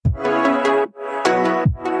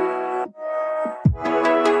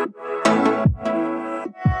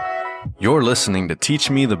You're listening to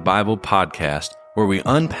Teach Me the Bible podcast, where we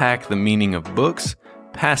unpack the meaning of books,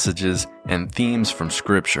 passages, and themes from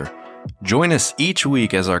Scripture. Join us each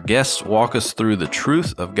week as our guests walk us through the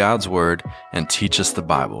truth of God's Word and teach us the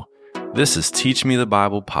Bible. This is Teach Me the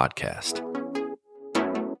Bible podcast.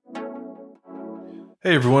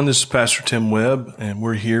 Hey everyone, this is Pastor Tim Webb, and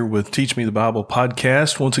we're here with Teach Me the Bible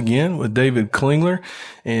podcast once again with David Klingler.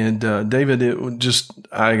 And David,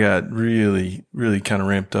 I got really kind of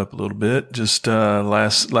ramped up a little bit just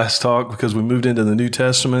last talk because we moved into the New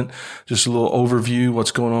Testament. Just a little overview, what's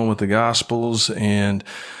going on with the Gospels and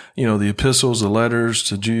the epistles, the letters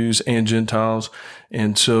to Jews and Gentiles.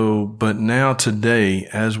 And so, but now today,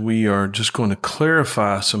 as we are just going to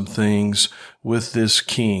clarify some things with this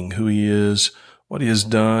King, who he is, what he has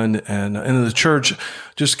done, and the church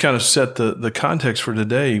just kind of set the context for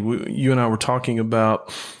today. You and I were talking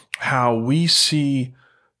about how we see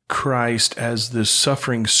Christ as this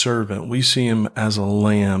suffering servant. We see him as a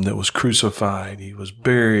lamb that was crucified. He was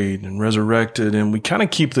buried and resurrected, and we kind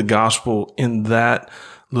of keep the gospel in that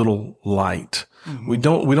little light. Mm-hmm.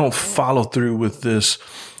 We don't follow through with this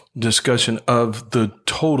discussion of the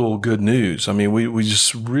total good news. I mean, we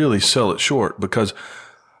just really sell it short because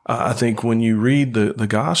I think when you read the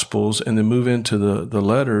Gospels and then move into the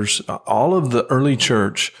letters, all of the early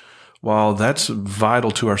church, while that's vital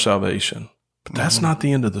to our salvation, but that's not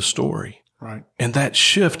the end of the story. Right. And that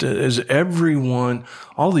shift is everyone,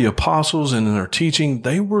 all the apostles and in their teaching,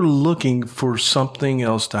 they were looking for something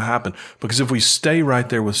else to happen. Because if we stay right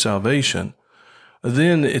there with salvation,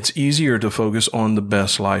 then it's easier to focus on the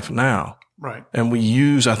best life now. Right. And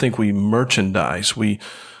I think we merchandise, we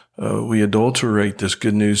adulterate this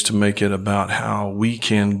good news to make it about how we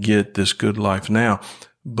can get this good life now.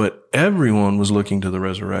 But everyone was looking to the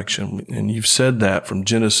resurrection. And you've said that from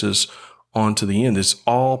Genesis on to the end. It's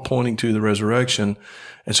all pointing to the resurrection.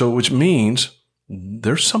 And so, which means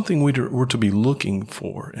there's something we're to be looking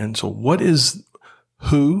for. And so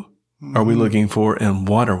who are we looking for and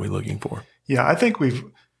what are we looking for? Yeah, I think we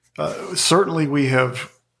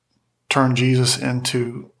have turned Jesus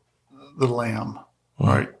into the Lamb,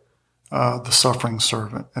 right? The suffering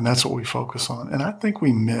servant. And that's what we focus on. And I think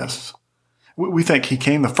we miss. We think he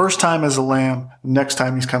came the first time as a lamb, next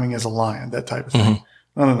time he's coming as a lion, that type of thing.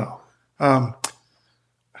 Mm-hmm. No.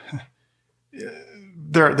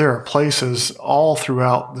 There are places all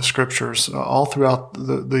throughout the scriptures, all throughout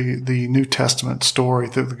the New Testament story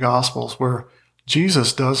through the Gospels where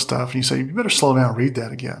Jesus does stuff and you say, you better slow down and read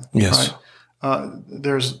that again. Yes. Right?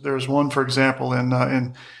 There's one, for example,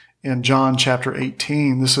 in John chapter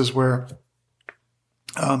 18, this is where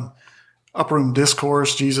upper room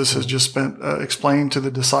discourse, Jesus has just explained to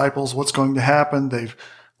the disciples what's going to happen. They've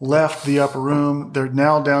left the upper room. They're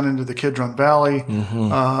now down into the Kidron Valley,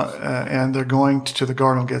 and they're going to the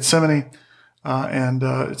Garden of Gethsemane.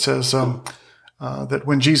 It says that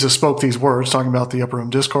when Jesus spoke these words, talking about the upper room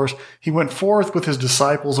discourse, he went forth with his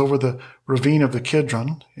disciples over the ravine of the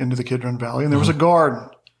Kidron, into the Kidron Valley, and there was a garden.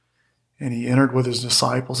 And he entered with his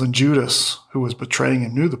disciples, and Judas, who was betraying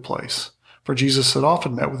him, knew the place, for Jesus had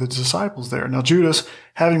often met with his disciples there. Now Judas,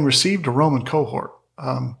 having received a Roman cohort,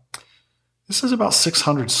 this is about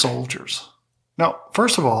 600 soldiers. Now,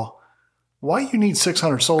 first of all, why you need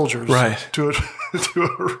 600 soldiers to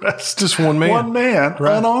arrest just one man? One man,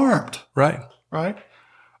 unarmed. Right. Right?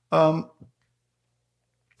 The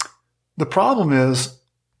problem is,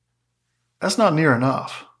 that's not near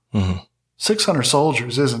enough. Mm-hmm. 600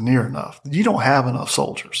 soldiers isn't near enough. You don't have enough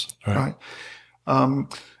soldiers, right?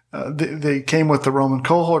 They came with the Roman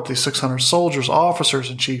cohort, these 600 soldiers, officers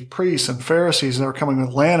and chief priests and Pharisees, and they were coming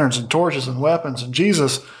with lanterns and torches and weapons. And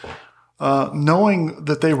Jesus, knowing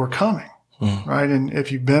that they were coming, right? And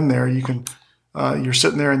if you've been there, you can, you're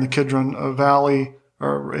sitting there in the Kidron Valley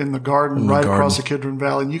or in the garden, across the Kidron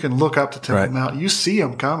Valley, and you can look up to Temple Mount. You see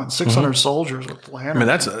them coming, 600 soldiers with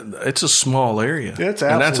lanterns. I mean, it's a small area. It's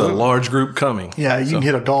and that's a large group coming. Yeah, you can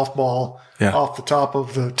hit a golf ball off the top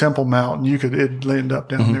of the Temple Mount, and it'd end up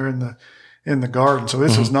down there in the garden. So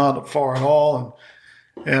this is not far at all.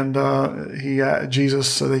 And Jesus,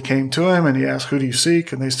 so they came to him, and he asked, "Who do you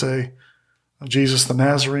seek?" And they say, "Jesus the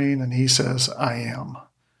Nazarene," and he says, "I am."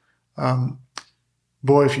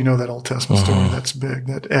 Boy, if you know that Old Testament story, that's big.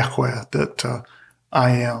 That Echwe, that I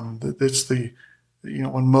am. That it's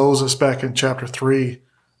when Moses, back in chapter 3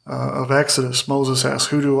 of Exodus, Moses asks,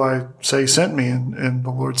 "Who do I say sent me?" And the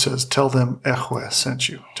Lord says, "Tell them Echwe sent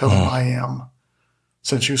you. Tell them I am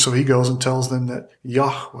sent you." So he goes and tells them that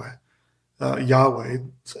Yahweh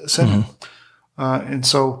sent him. And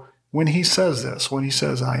so when he says this, when he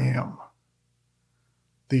says I am,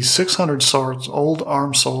 these 600 old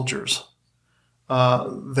armed soldiers,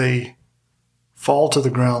 they fall to the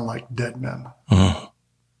ground like dead men.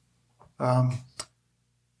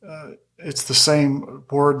 It's the same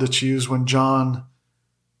word that's used when John,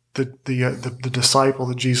 the disciple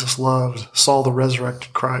that Jesus loved, saw the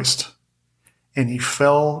resurrected Christ, and he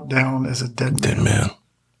fell down as a dead man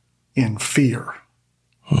in fear.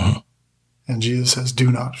 And Jesus says,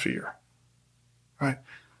 "Do not fear." Right?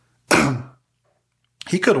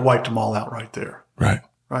 He could have wiped them all out right there. Right?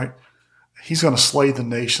 He's going to slay the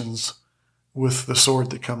nations with the sword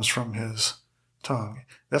that comes from his tongue.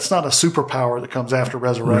 That's not a superpower that comes after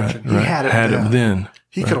resurrection. He had it then.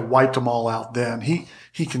 He could have wiped them all out then.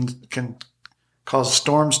 He can cause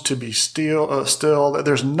storms to be still.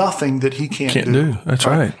 There's nothing that he can't do. That's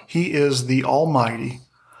right. He is the Almighty.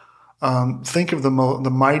 Think of the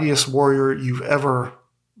mightiest warrior you've ever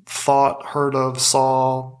thought, heard of,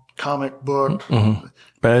 saw, comic book.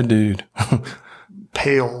 Bad dude.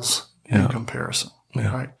 Pales in comparison.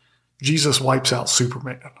 Right? Jesus wipes out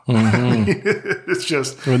Superman. It's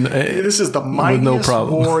just, this is the mightiest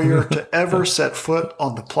warrior to ever set foot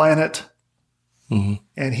on the planet.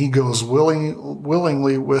 And he goes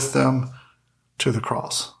willingly with them to the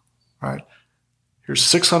cross. Right? Here's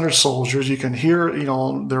 600 soldiers. You can hear,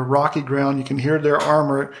 their rocky ground. You can hear their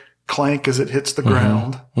armor clank as it hits the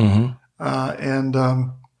ground.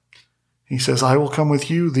 And he says, "I will come with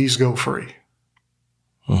you. These go free."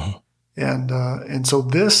 And so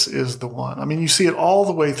this is the one. I mean, you see it all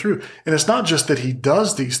the way through. And it's not just that he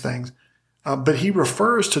does these things, but he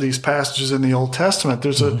refers to these passages in the Old Testament.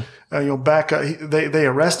 There's they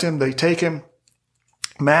arrest him, they take him.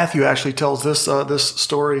 Matthew actually tells this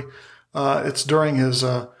story. It's during his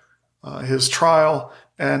trial,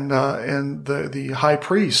 and the high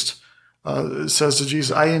priest says to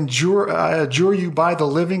Jesus, I adjure you by the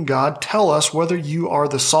living God, tell us whether you are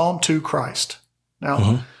the Psalm 2 Christ.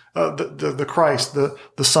 Now, the Christ, the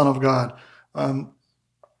Son of God.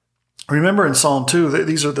 Remember in Psalm 2,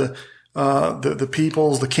 these are the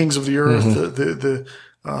peoples, the kings of the earth,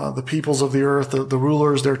 the peoples of the earth, the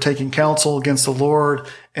rulers. They're taking counsel against the Lord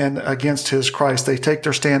and against his Christ. They take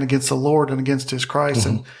their stand against the Lord and against his Christ.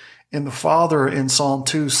 And the Father in Psalm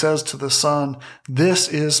 2 says to the Son, "This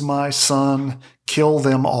is my Son, kill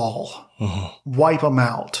them all. Wipe them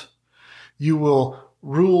out. You will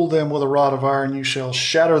rule them with a rod of iron. You shall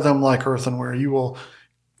shatter them like earthenware. You will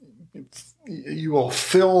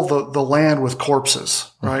fill the land with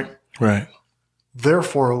corpses." Right? Right.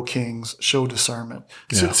 "Therefore, O kings, show discernment."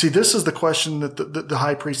 Yeah. See, this is the question that the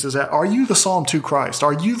high priest is at. Are you the Psalm 2 Christ?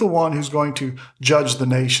 Are you the one who's going to judge the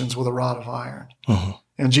nations with a rod of iron?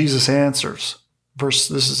 And Jesus answers.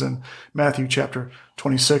 This is in Matthew chapter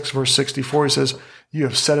 26, verse 64. He says, "You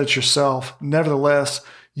have said it yourself. Nevertheless,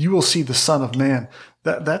 you will see the Son of Man."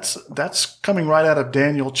 That's coming right out of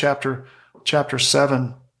Daniel chapter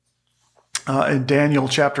 7. In Daniel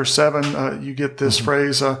chapter 7, you get this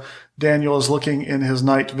phrase, Daniel is looking in his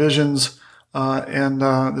night visions, and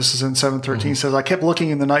this is in 7:13, says, "I kept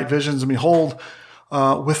looking in the night visions, and behold,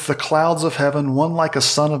 with the clouds of heaven, one like a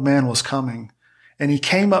son of man was coming. And he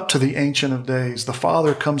came up to the Ancient of Days. The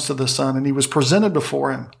Father comes to the Son, and he was presented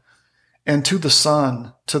before him. And to the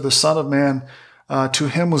Son of Man, to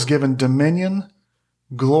him was given dominion,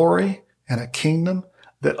 glory, and a kingdom,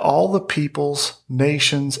 that all the peoples,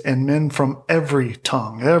 nations, and men from every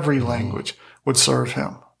tongue, every language would serve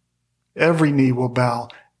him. Every knee will bow,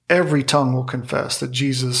 every tongue will confess that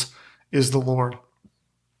Jesus is the Lord.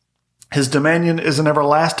 His dominion is an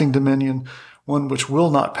everlasting dominion, one which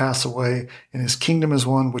will not pass away, and his kingdom is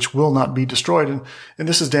one which will not be destroyed." And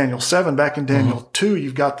this is Daniel 7. Back in Daniel 2,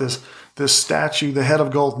 you've got this statue, the head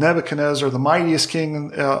of gold, Nebuchadnezzar, the mightiest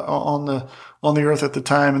king on the earth at the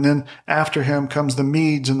time. And then after him comes the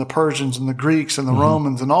Medes and the Persians and the Greeks and the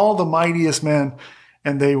Romans and all the mightiest men,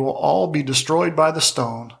 and they will all be destroyed by the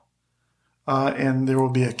stone. And there will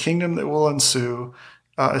be a kingdom that will ensue,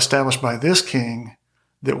 established by this king,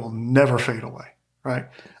 that will never fade away. Right?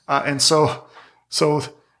 And so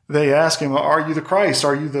they ask him, "Are you the Christ?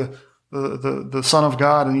 Are you the Son of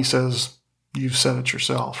God?" And he says, "You've said it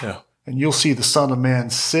yourself." Yeah. "And you'll see the Son of Man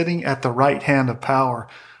sitting at the right hand of power."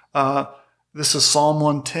 This is Psalm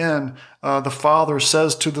 110. The Father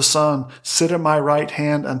says to the Son, "Sit at my right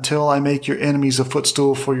hand until I make your enemies a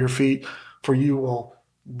footstool for your feet, for you will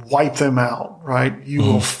wipe them out," right? "You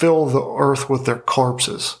will fill the earth with their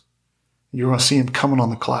corpses. You're going to see him coming on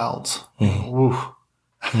the clouds." Woo.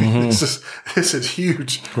 I mean, this is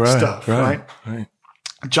huge stuff, right?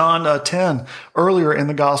 John 10, earlier in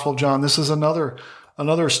the Gospel of John, this is another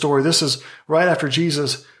story. This is right after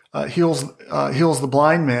Jesus heals the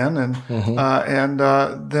blind man, and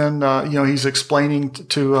then he's explaining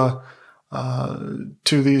to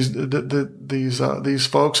to these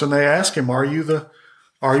folks, and they ask him, "Are you the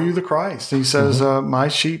Christ?" And he says, "My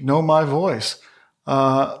sheep know my voice.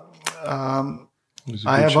 I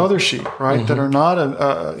have other sheep, right, that are not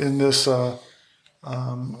in this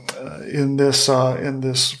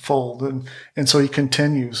fold." And so he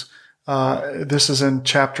continues. This is in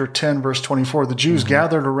chapter 10, verse 24. The Jews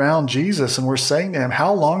gathered around Jesus and were saying to him,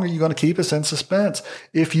 "How long are you going to keep us in suspense?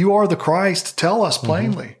 If you are the Christ, tell us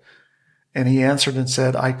plainly." And he answered and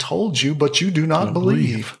said, "I told you, but you do not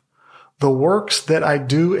believe. The works that I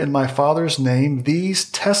do in my Father's name, these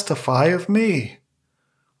testify of me.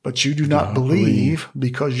 But you do not believe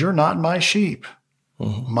because you're not my sheep.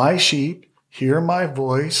 My sheep hear my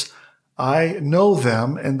voice. I know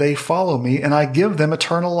them and they follow me, and I give them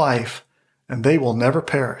eternal life, and they will never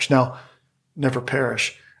perish." Now, never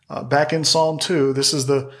perish. Back in Psalm 2, this is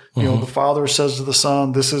the Father says to the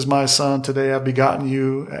Son, "This is my Son. Today I've begotten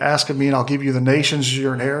you. Ask of me and I'll give you the nations as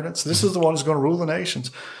your inheritance." This is the one who's going to rule the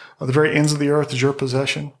nations. The very ends of the earth is your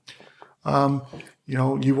possession.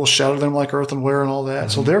 You will shatter them like earthenware and all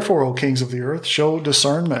that. So therefore, O kings of the earth, show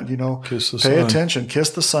discernment, pay attention, kiss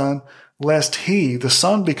the Son, lest he, the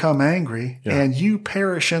Son, become angry and you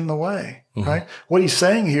perish in the way, right? What he's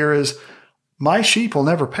saying here is, my sheep will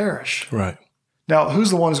never perish. Right. Now, who's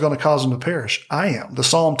the one who's going to cause them to perish? I am. The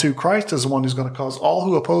Psalm 2 Christ is the one who's going to cause all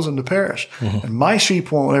who oppose him to perish. And my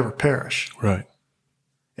sheep won't ever perish. Right.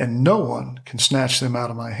 And no one can snatch them out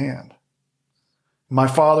of my hand. My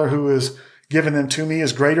Father who has given them to me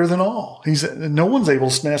is greater than all. No one's able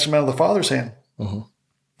to snatch them out of the Father's hand.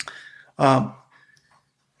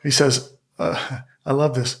 He says, I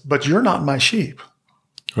love this, "But you're not my sheep."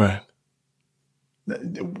 Right.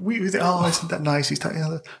 Isn't that nice? He's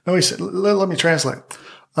talking. No, he said, let me translate.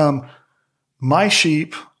 My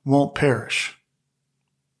sheep won't perish.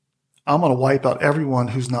 I'm going to wipe out everyone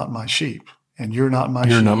who's not my sheep, and you're not my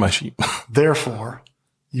sheep. You're not my sheep. Therefore,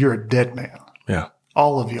 you're a dead man. Yeah.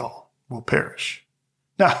 All of y'all will perish.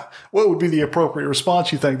 Now, what would be the appropriate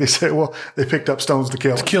response, you think? They say, well, they picked up stones to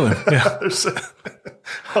kill him. To kill him, yeah.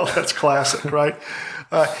 Oh, that's classic, right?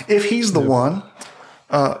 If he's the one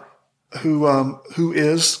who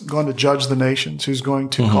is going to judge the nations, who's going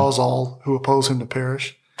to cause all who oppose him to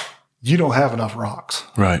perish, you don't have enough rocks.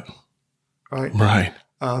 Right. Right? Right.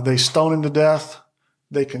 They stone him to death.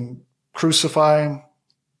 They can crucify him.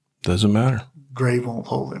 Doesn't matter. Grave won't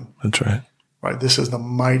hold him. That's right. Right. This is the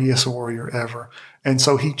mightiest warrior ever. And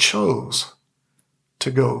so he chose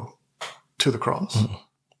to go to the cross.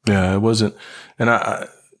 Yeah, it wasn't. And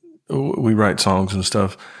we write songs and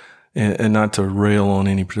stuff, and not to rail on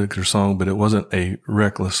any particular song, but it wasn't a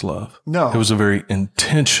reckless love. No. It was a very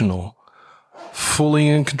intentional, fully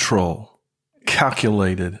in control,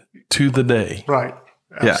 calculated to the day. Right.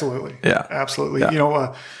 Absolutely. Yeah. Absolutely.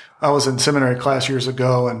 Yeah. I was in seminary class years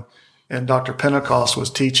ago, and Dr. Pentecost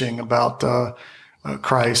was teaching about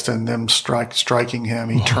Christ and them striking him.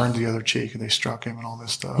 He turned the other cheek and they struck him and all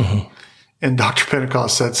this stuff. And Dr.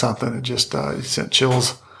 Pentecost said something that just sent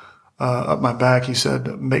chills up my back. He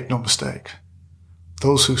said, "Make no mistake,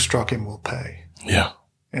 those who struck him will pay." Yeah.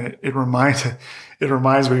 And it reminds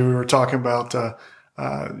me, we were talking about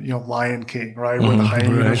Lion King, right? Where the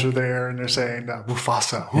hyenas are there and they're saying,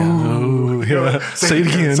 "Mufasa." Ooh, yeah. Say it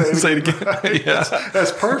again. Say it again. Yeah.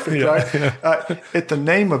 That's perfect, right? Yeah. At the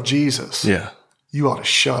name of Jesus, you ought to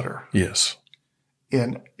shudder. Yes.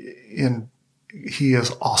 In he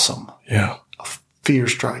is awesome. Yeah. Fear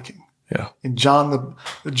striking. Yeah. And John,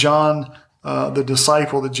 the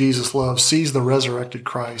disciple that Jesus loves, sees the resurrected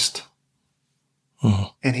Christ.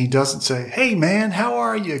 And he doesn't say, "Hey man, how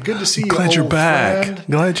are you? Good to see you. Glad you're back. Friend.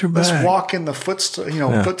 Glad you're back. Let's walk in the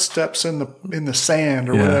footsteps in the sand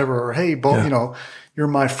or whatever." Or, "Hey, you're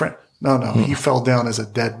my friend." No, he fell down as a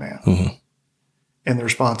dead man. And the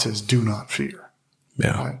response is, "Do not fear."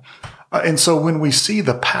 Yeah. Right? And so when we see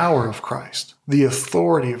the power of Christ, the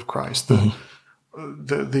authority of Christ, the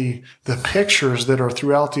pictures that are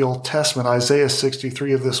throughout the Old Testament, Isaiah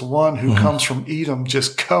 63 of this one who comes from Edom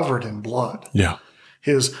just covered in blood. Yeah.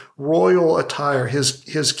 His royal attire,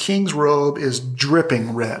 his king's robe is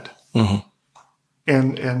dripping red.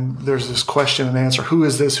 And there's this question and answer. Who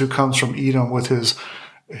is this who comes from Edom with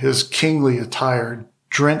his kingly attire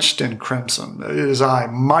drenched in crimson? It is I,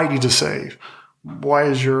 mighty to save. Why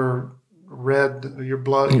is your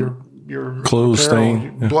blood, your clothes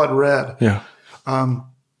stained, blood red? Yeah.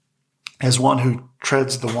 As one who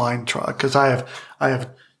treads the wine truck, because I have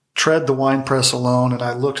tread the winepress alone, and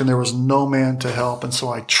I looked and there was no man to help, and so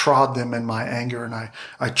I trod them in my anger, and I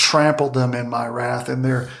trampled them in my wrath, and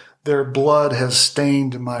their blood has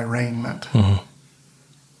stained my raiment.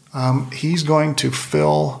 He's going to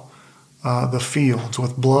fill the fields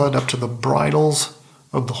with blood up to the bridles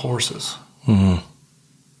of the horses. Mm-hmm.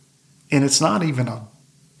 And it's not even a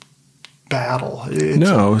battle.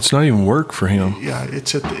 It's not even work for him. Yeah,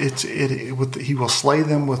 he will slay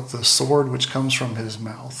them with the sword which comes from his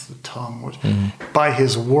mouth, the tongue. Which, by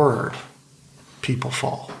his word, people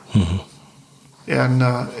fall. Mm-hmm.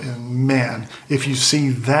 And man, if you see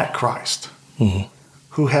that Christ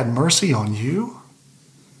who had mercy on you,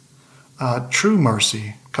 true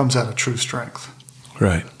mercy comes out of true strength.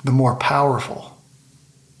 Right. The more powerful,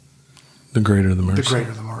 the greater the mercy. The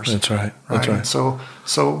greater the mercy. That's right. That's right.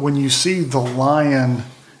 So when you see the lion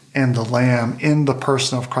and the lamb in the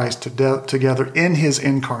person of Christ together in his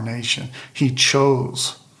incarnation, he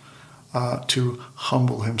chose to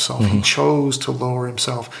humble himself. He chose to lower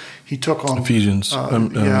himself. He took on Philippians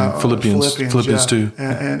 2,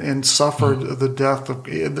 and suffered the death of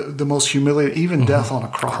the most humiliating, even death on a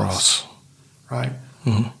cross. Right.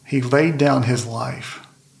 He laid down his life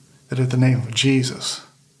that at the name of Jesus,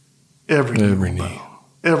 every knee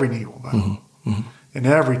will bow, and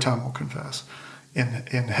every tongue will confess.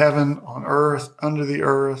 In heaven, on earth, under the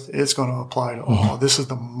earth, it's going to apply to all. This is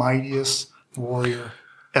the mightiest warrior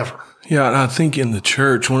ever. Yeah, and I think in the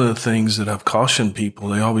church, one of the things that I've cautioned people,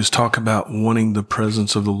 they always talk about wanting the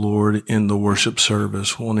presence of the Lord in the worship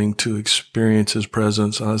service, wanting to experience his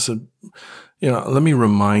presence. And I said, let me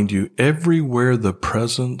remind you, everywhere the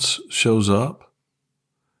presence shows up,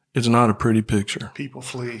 it's not a pretty picture. People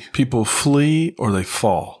flee. People flee or they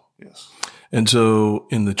fall. Yes. And so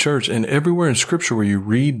in the church and everywhere in Scripture where you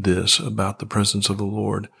read this about the presence of the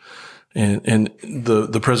Lord and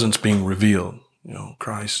the presence being revealed,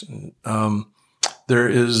 Christ, there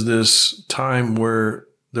is this time where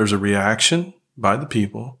there's a reaction by the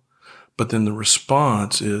people, but then the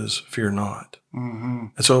response is fear not. Mm-hmm.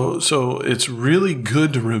 And so it's really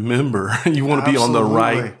good to remember you want to be on the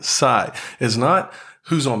right side. It's not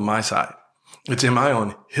who's on my side. It's am I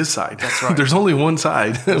on his side? That's right. There's only one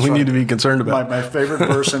side that we need to be concerned about. My favorite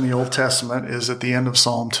verse in the Old Testament is at the end of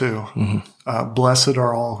Psalm 2. Blessed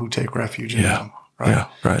are all who take refuge in him. Right? Yeah,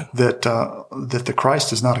 right. That the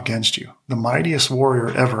Christ is not against you. The mightiest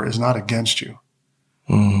warrior ever is not against you.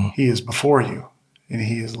 He is before you, and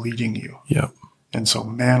he is leading you. Yep. And so,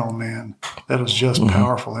 man, oh man, that is just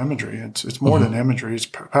powerful imagery. It's more than imagery; it's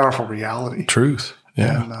powerful reality. Truth.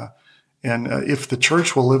 Yeah. And if the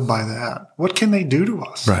church will live by that, what can they do to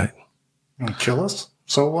us? Right. You're going to kill us?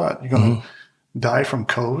 So what? You're going to die from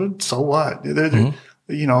COVID? So what?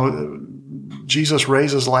 Jesus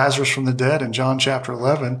raises Lazarus from the dead in John chapter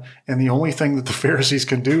 11, and the only thing that the Pharisees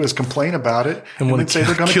can do is complain about it and then say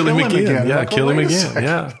they're going to kill him again. Yeah, kill him again.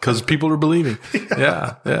 Yeah, because people are believing.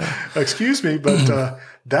 Yeah. Excuse me, but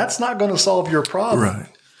that's not going to solve your problem.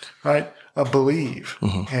 Right? Believe,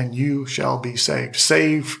 and you shall be saved.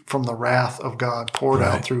 Saved from the wrath of God poured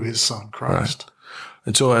out through his Son, Christ. Right.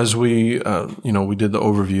 And so as we, we did the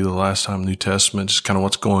overview the last time, New Testament, just kind of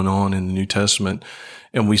what's going on in the New Testament.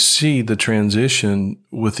 And we see the transition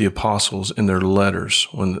with the apostles in their letters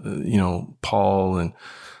when, Paul and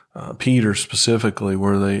Peter specifically,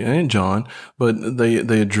 and John, but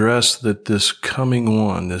they address that this coming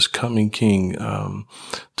one, this coming king,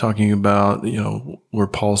 talking about, where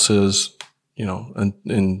Paul says,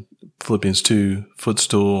 in Philippians 2,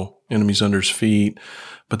 footstool, enemies under his feet,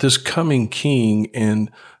 but this coming king,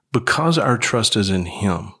 and because our trust is in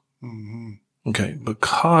him, okay,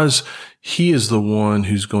 because he is the one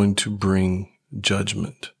who's going to bring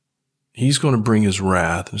judgment. He's going to bring his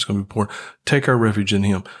wrath, and it's going to be poured. Take our refuge in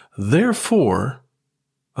him. Therefore,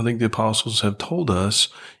 I think the apostles have told us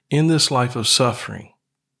in this life of suffering,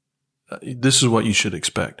 this is what you should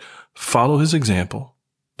expect. Follow his example.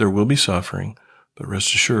 There will be suffering, but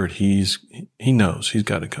rest assured, he knows he's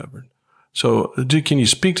got it covered. So, can you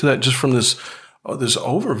speak to that just from this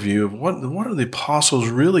overview of what are the apostles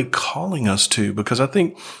really calling us to? Because I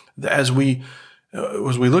think as we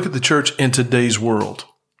look at the church in today's world,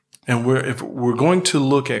 and if we're going to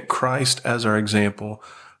look at Christ as our example,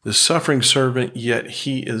 the suffering servant, yet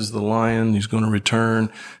he is the lion. He's going to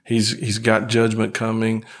return. He's got judgment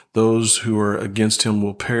coming. Those who are against him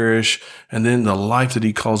will perish. And then the life that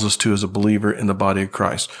he calls us to as a believer in the body of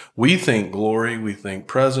Christ. We think glory. We think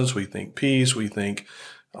presence. We think peace. We think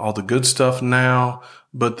all the good stuff now.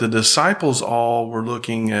 But the disciples all were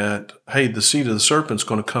looking at, hey, the seed of the serpent's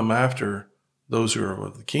going to come after those who are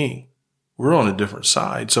of the king. We're on a different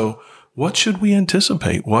side. So what should we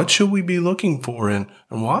anticipate? What should we be looking for and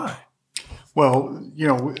why? Well,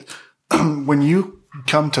 when you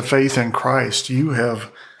come to faith in Christ, you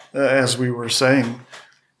have, as we were saying,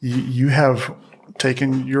 you have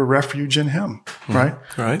taken your refuge in him, right?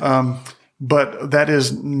 Right. But that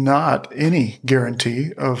is not any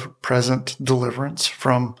guarantee of present deliverance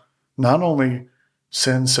from not only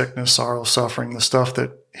sin, sickness, sorrow, suffering, the stuff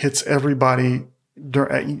that hits everybody,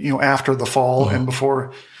 after the fall and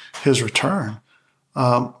before his return.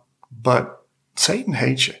 But Satan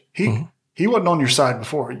hates you. He wasn't on your side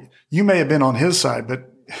before. You may have been on his side,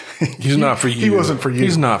 but he's not for you. He wasn't for you.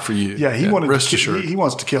 He's not for you. Yeah, he rest assured. He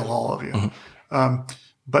wants to kill all of you.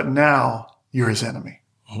 But now you're his enemy.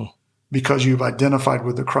 Because you've identified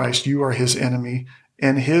with the Christ, you are his enemy.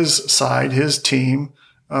 And his side, his team,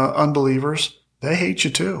 unbelievers, they hate you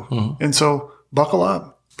too. And so buckle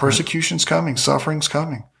up. Persecution's coming. Suffering's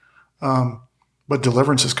coming. But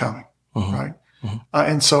deliverance is coming, right?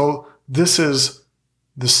 And so this is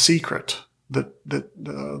the secret,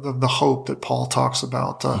 the hope that Paul talks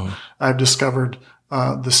about. I've discovered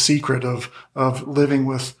the secret of living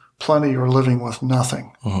with plenty or living with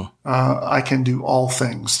nothing. I can do all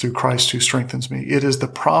things through Christ who strengthens me. It is the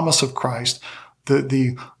promise of Christ,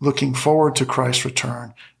 the looking forward to Christ's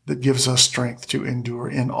return, that gives us strength to endure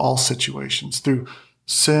in all situations through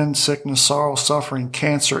sin, sickness, sorrow, suffering,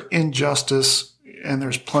 cancer, injustice, and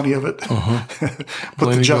there's plenty of it.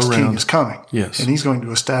 But the just king is coming. Yes. And he's going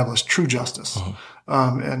to establish true justice.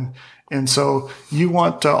 And so you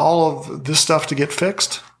want all of this stuff to get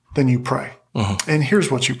fixed, then you pray. And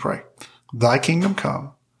here's what you pray. Thy kingdom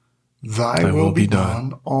come, thy will be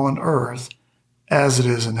done on earth as it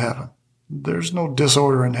is in heaven. There's no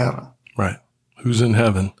disorder in heaven. Right. Who's in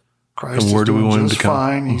heaven? Christ and where is do we doing want him just to come?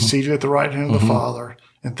 fine. He's seated at the right hand of the Father,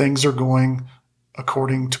 and things are going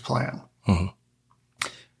according to plan.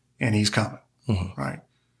 And he's coming. Right.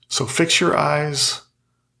 So fix your eyes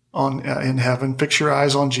on in heaven. Fix your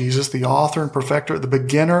eyes on Jesus, the author and perfecter, the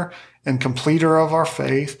beginner and completer of our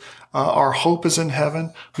faith. Our hope is in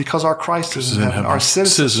heaven because our Christ is in heaven. Our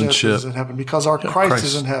citizenship is in heaven because our Christ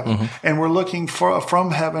is in heaven. And we're looking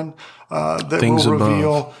from heaven that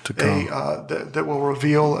will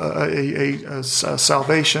reveal a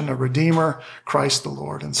salvation, a redeemer, Christ the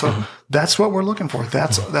Lord. And so that's what we're looking for.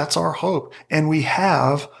 That's our hope. And we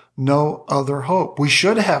have no other hope. We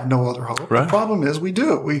should have no other hope. Right. The problem is we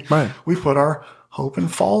do. We put our hope in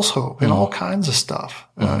false hope and all kinds of stuff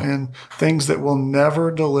and things that will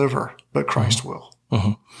never deliver, but Christ will.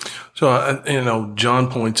 So,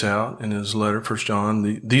 John points out in his letter, 1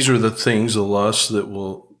 John, these are the things, the lusts that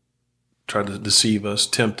will try to deceive us,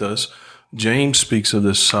 tempt us. James speaks of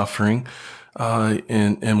this suffering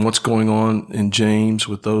and what's going on in James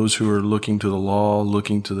with those who are looking to the law,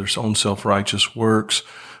 looking to their own self-righteous works.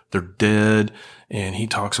 They're dead. And he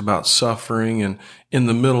talks about suffering. And in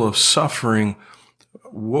the middle of suffering,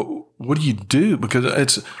 what do you do? Because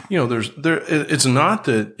it's, it's not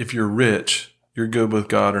that if you're rich, you're good with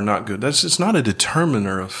God or not good. It's not a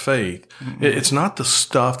determiner of faith. It's not the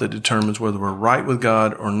stuff that determines whether we're right with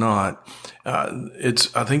God or not.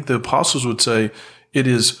 I think the apostles would say it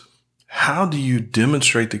is, how do you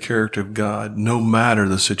demonstrate the character of God no matter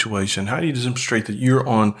the situation? How do you demonstrate that you're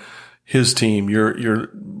on his team? You're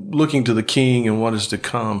looking to the king and what is to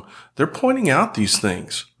come. They're pointing out these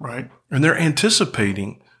things. Right. And they're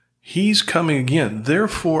anticipating he's coming again.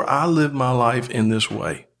 Therefore, I live my life in this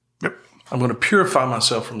way. Yep. I'm going to purify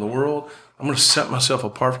myself from the world. I'm going to set myself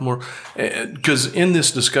apart from the world. Because in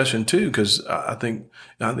this discussion too, because I think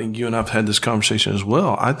you and I've had this conversation as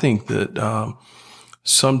well. I think that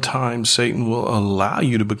sometimes Satan will allow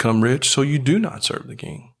you to become rich so you do not serve the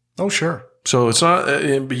king. Oh, sure. So it's not,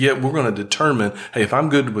 but yet we're going to determine, hey, if I'm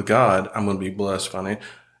good with God, I'm going to be blessed financially.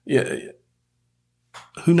 Yeah.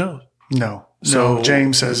 Who knows? No. So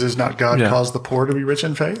James says, "Is not God caused the poor to be rich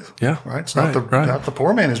in faith?" Yeah, right. It's not the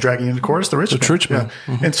poor man is dragging you into court; it's the rich man.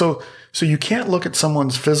 Yeah. And so you can't look at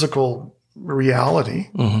someone's physical reality,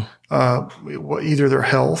 either their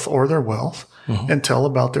health or their wealth, and tell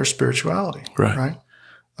about their spirituality. Right.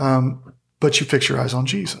 But you fix your eyes on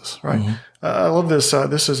Jesus. Right. I love this.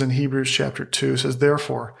 This is in Hebrews chapter 2. It says,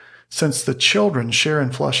 "Therefore, since the children share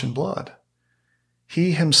in flesh and blood,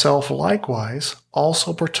 he himself likewise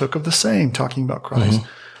also partook of the same," talking about Christ,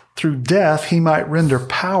 "through death he might render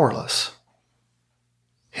powerless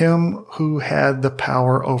him who had the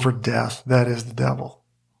power over death, that is the devil."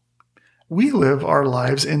 We live our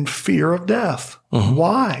lives in fear of death.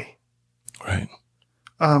 Why? Right.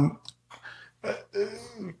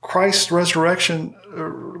 Christ's resurrection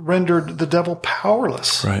rendered the devil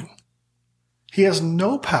powerless. Right. He has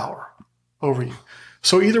no power over you.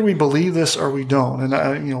 So either we believe this or we don't.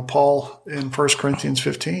 And, Paul in 1 Corinthians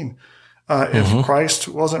 15, if Christ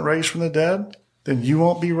wasn't raised from the dead, then you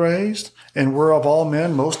won't be raised. And we're of all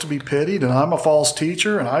men most to be pitied. And I'm a false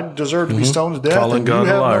teacher and I deserve to be stoned to death. Calling and God you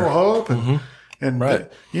have a liar. no hope. And,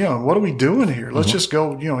 Right. what are we doing here? Let's just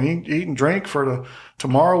go, eat and drink for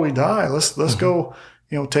tomorrow we die. Let's go,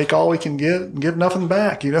 take all we can get and give nothing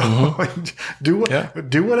back, do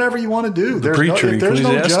whatever you want to do. If there's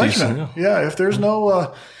no judgment. If there's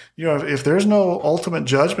no, if there's no ultimate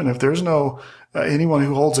judgment, if there's no anyone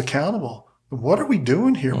who holds accountable, what are we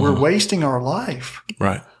doing here? We're wasting our life.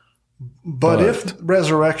 Right. But if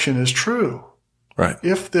resurrection is true, right.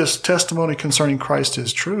 If this testimony concerning Christ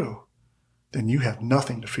is true, then you have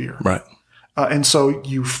nothing to fear. Right. And so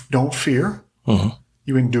you don't fear,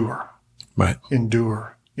 you endure. Right.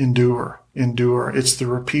 Endure, endure, endure. It's the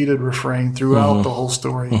repeated refrain throughout the whole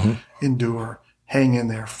story. Endure, hang in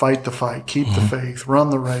there, fight the fight, keep the faith, run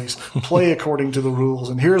the race, play according to the rules.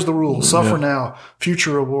 And here's the rule: suffer now,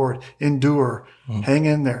 future reward, endure, hang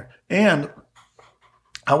in there. And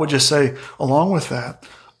I would just say, along with that,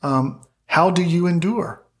 how do you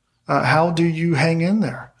endure? How do you hang in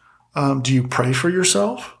there? Do you pray for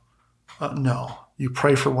yourself? No. You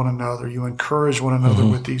pray for one another. You encourage one another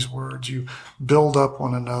with these words. You build up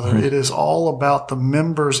one another. It is all about the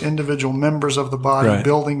members, individual members of the body,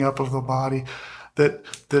 building up of the body.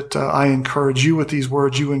 That I encourage you with these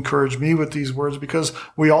words. You encourage me with these words, because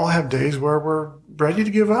we all have days where we're ready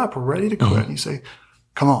to give up. We're ready to quit. And you say,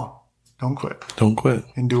 come on, don't quit. Don't quit.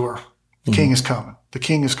 Endure. The King is coming. The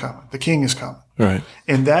King is coming. The King is coming. Right.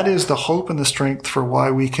 And that is the hope and the strength for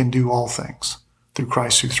why we can do all things through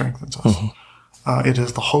Christ who strengthens us. It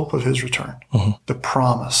is the hope of his return, the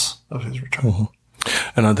promise of his return.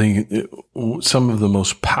 And I think some of the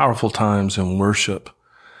most powerful times in worship,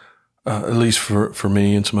 at least for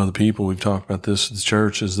me and some other people, we've talked about this at the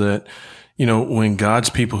church, is that, when God's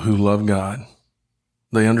people who love God,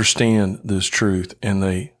 they understand this truth, and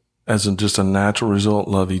they, as just a natural result,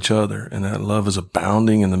 love each other. And that love is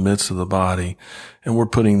abounding in the midst of the body. And we're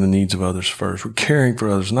putting the needs of others first. We're caring for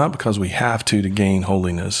others, not because we have to gain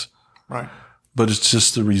holiness. Right. But it's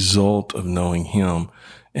just the result of knowing him.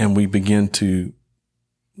 And we begin to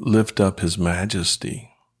lift up his majesty,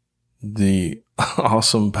 the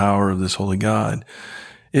awesome power of this holy God.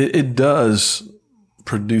 It does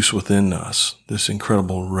produce within us this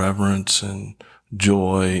incredible reverence and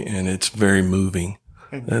joy, and it's very moving.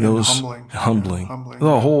 And humbling.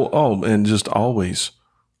 The whole, and just always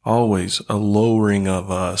a lowering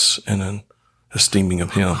of us and an esteeming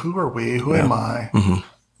of him. Who are we? Who am I?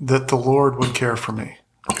 That the Lord would care for me.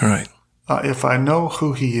 Right. If I know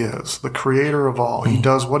who he is, the creator of all, he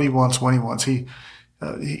does what he wants when he wants.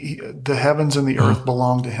 The heavens and the earth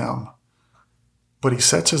belong to him, but he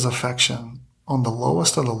sets his affection on the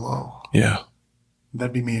lowest of the low. Yeah.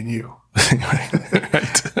 That'd be me and you.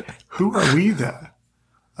 Right. Who are we then?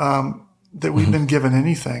 That we've been given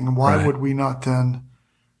anything. Why would we not then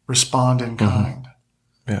respond in kind?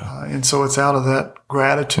 Yeah. And so it's out of that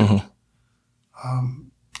gratitude.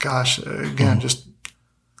 Again, just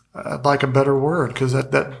I'd like a better word, because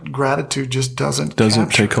that gratitude just doesn't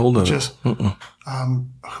take hold of it.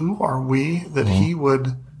 Who are we that he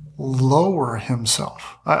would lower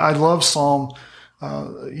himself? I love Psalm,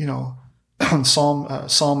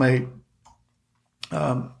 Psalm 8.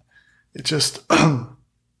 It just,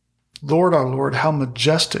 Lord, our Lord, how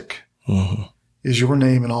majestic is your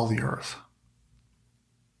name in all the earth.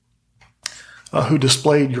 Who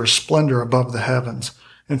displayed your splendor above the heavens.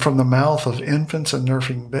 And from the mouth of infants and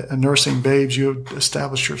nursing babes, you have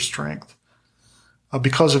established your strength.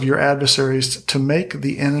 Because of your adversaries, to make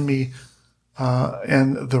the enemy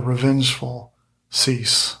and the revengeful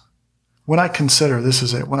cease. When I consider, this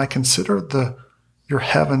is it, when I consider your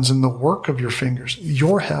heavens and the work of your fingers,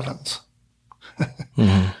 your heavens,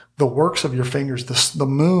 the works of your fingers, the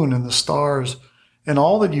moon and the stars, and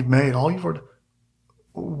all that you've made,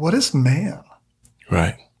 what is man?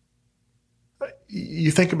 Right.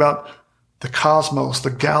 You think about the cosmos,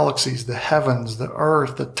 the galaxies, the heavens, the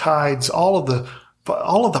earth, the tides, all of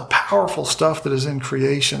the powerful stuff that is in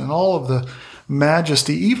creation, and all of the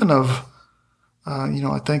majesty, even of,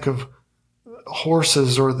 I think of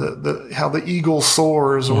horses, or how the eagle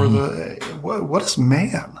soars, or what is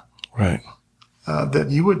man? Right. That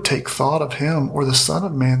you would take thought of him, or the Son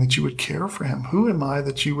of Man, that you would care for him. Who am I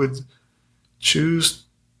that you would choose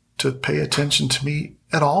to pay attention to me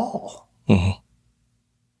at all?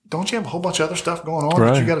 Don't you have a whole bunch of other stuff going on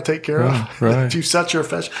that you got to take care of? Right. That you set your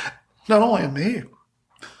affection, not only on me,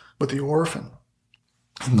 but the orphan,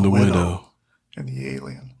 and the widow, and the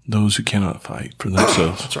alien. Those who cannot fight for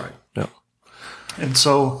themselves. That's right. Yeah. And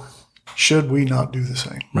so, should we not do the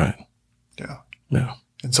same? Right. Yeah. Yeah.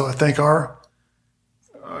 And so I think our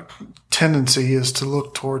tendency is to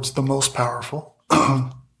look towards the most powerful.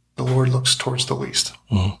 The Lord looks towards the least,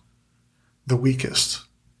 the weakest.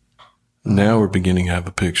 Now we're beginning to have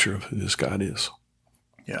a picture of who this God is.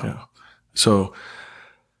 Yeah. So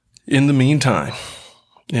in the meantime,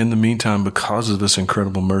 because of this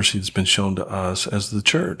incredible mercy that's been shown to us as the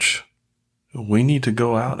church, we need to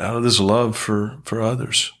go out of this love for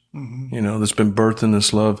others. Mm-hmm. That's been birthed in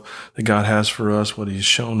this love that God has for us, what he's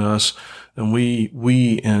shown us. And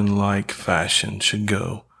we in like fashion should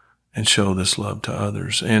go and show this love to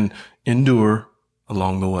others and endure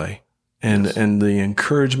along the way. And the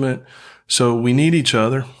encouragement. So we need each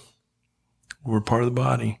other. We're part of the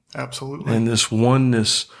body. Absolutely. And this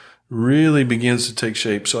oneness really begins to take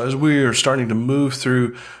shape. So as we are starting to move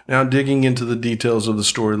through, now digging into the details of the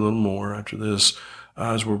story a little more after this,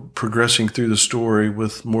 as we're progressing through the story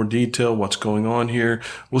with more detail, what's going on here,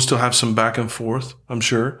 we'll still have some back and forth, I'm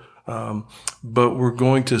sure. But we're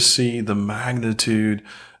going to see the magnitude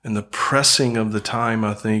and the pressing of the time,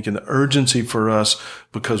 I think, and the urgency for us,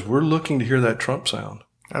 because we're looking to hear that trump sound.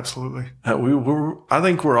 Absolutely. I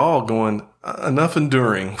think we're all going, enough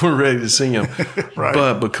enduring. We're ready to see him. Right.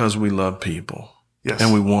 But because we love people. Yes.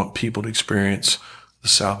 And we want people to experience the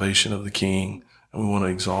salvation of the King, and we want to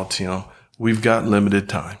exalt him, we've got limited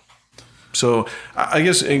time. So I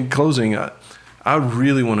guess in closing, I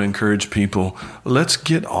really want to encourage people, let's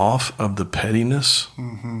get off of the pettiness.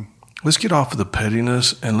 Mm-hmm. Let's get off of the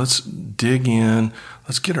pettiness and let's dig in.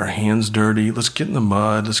 Let's get our hands dirty. Let's get in the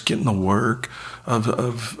mud. Let's get in the work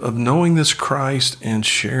of knowing this Christ and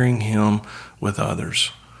sharing him with others.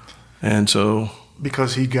 And so,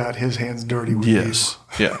 because he got his hands dirty with yes,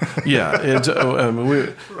 you. Yeah. It's,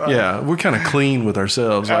 we're kind of clean with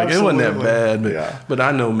ourselves. Like Absolutely. It wasn't that bad, but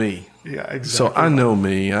I know me. Yeah, exactly. So I know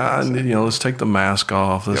me. Let's take the mask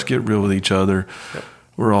off. Let's get real with each other. Yep.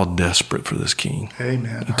 We're all desperate for this King.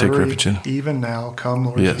 Amen. Take refuge in. Even now, come,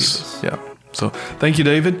 Lord Jesus. Yeah. So thank you,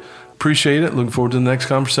 David. Appreciate it. Looking forward to the next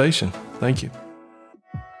conversation. Thank you.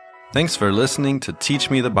 Thanks for listening to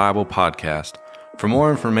Teach Me the Bible podcast. For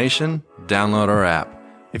more information, download our app.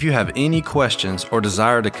 If you have any questions or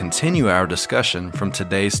desire to continue our discussion from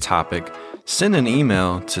today's topic, send an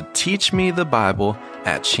email to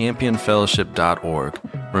teachmethebible@championfellowship.org.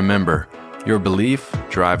 Remember, your belief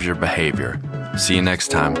drives your behavior. See you next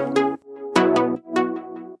time.